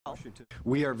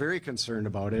We are very concerned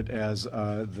about it, as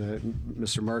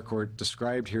Mr. Marquardt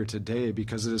described here today,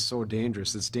 because it is so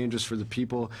dangerous. It's dangerous for the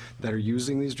people that are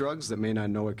using these drugs that may not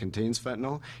know it contains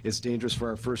fentanyl. It's dangerous for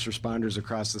our first responders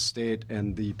across the state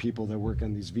and the people that work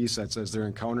on these VSETs as they're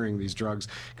encountering these drugs,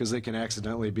 because they can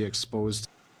accidentally be exposed.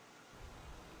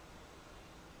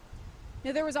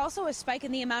 Now, there was also a spike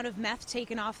in the amount of meth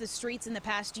taken off the streets in the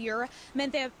past year.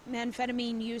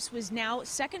 Methamphetamine use was now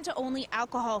second to only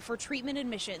alcohol for treatment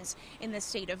admissions in the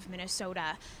state of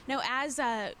Minnesota. Now, as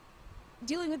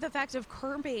dealing with the fact of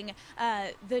curbing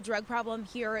the drug problem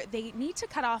here, they need to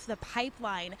cut off the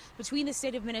pipeline between the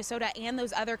state of Minnesota and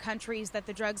those other countries that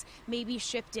the drugs may be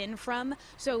shipped in from.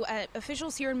 So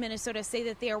officials here in Minnesota say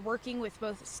that they are working with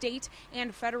both state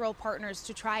and federal partners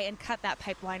to try and cut that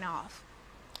pipeline off.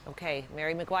 Okay,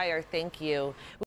 Mary McGuire, thank you.